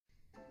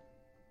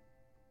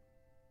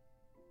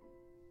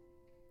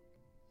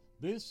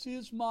This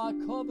is my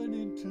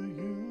covenant to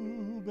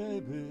you,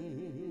 baby,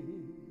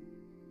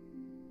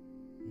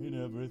 in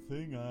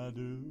everything I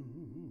do.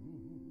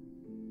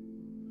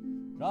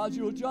 'Cause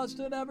you're just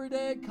an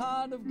everyday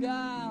kind of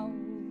gal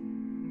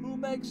who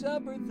makes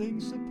everything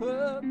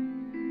superb.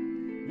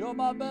 You're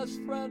my best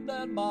friend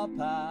and my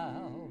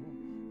pal.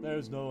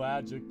 There's no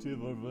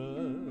adjective or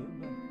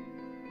verb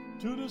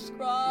to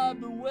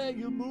describe the way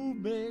you move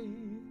me.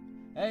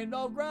 Ain't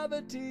no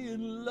gravity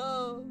in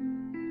love.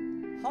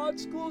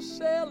 Hearts go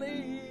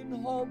sailing,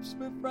 hopes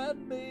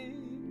befriend me,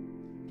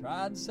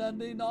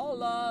 transcending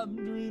all I'm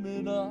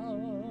dreaming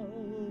of.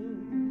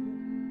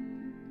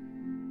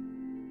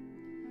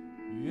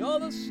 You're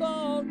the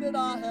song that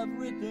I have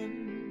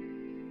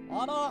written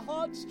on our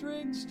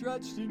heartstrings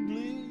stretched in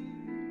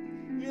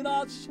glee. In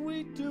our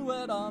sweet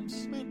duet I'm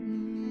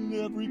smitten,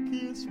 every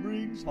kiss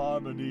brings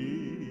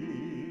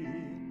harmony.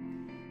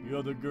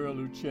 You're the girl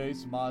who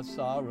chased my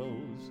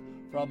sorrows,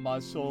 from my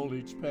soul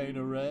each pain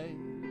erased.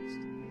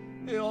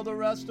 You're the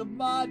rest of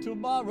my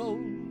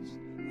tomorrows,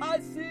 I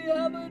see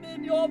heaven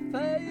in your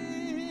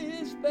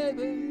face,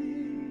 baby.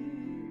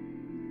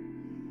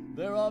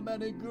 There are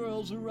many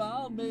girls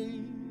around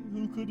me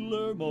who could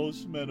lure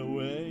most men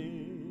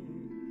away,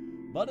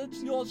 but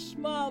it's your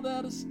smile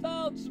that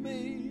astounds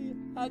me,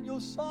 and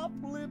your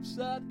soft lips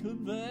that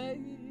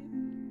convey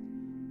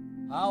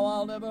how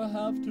I'll never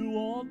have to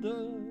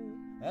wander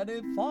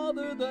any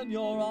farther than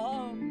your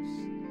arms.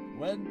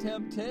 When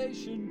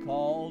temptation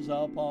calls,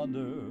 I'll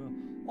ponder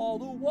all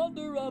the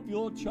wonder of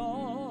your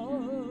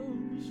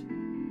charms.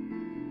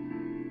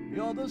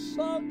 You're the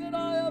song that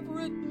I have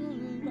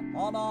written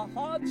on our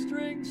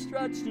heartstrings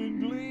stretched in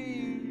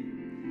glee.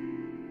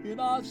 In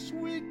our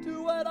sweet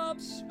duet I'm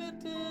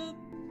smitten,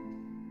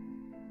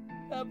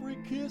 every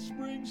kiss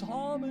brings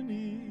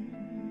harmony.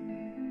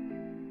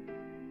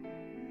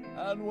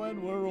 And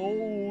when we're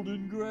old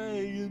and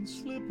gray in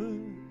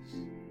slippers,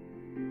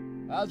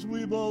 as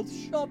we both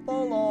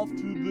shuffle off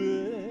to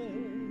bed,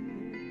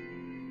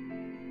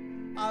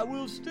 I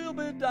will still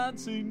be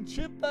dancing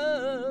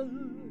chipper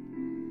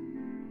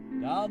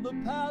down the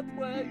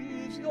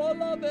pathways your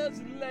love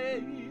has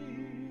laid.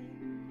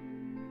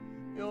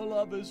 Your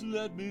love has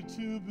led me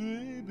to,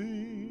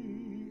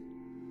 baby.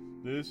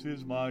 This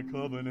is my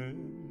covenant,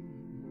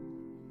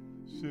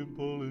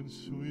 simple and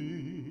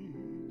sweet,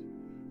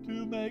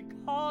 to make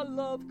our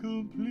love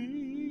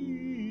complete,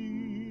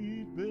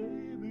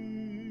 baby.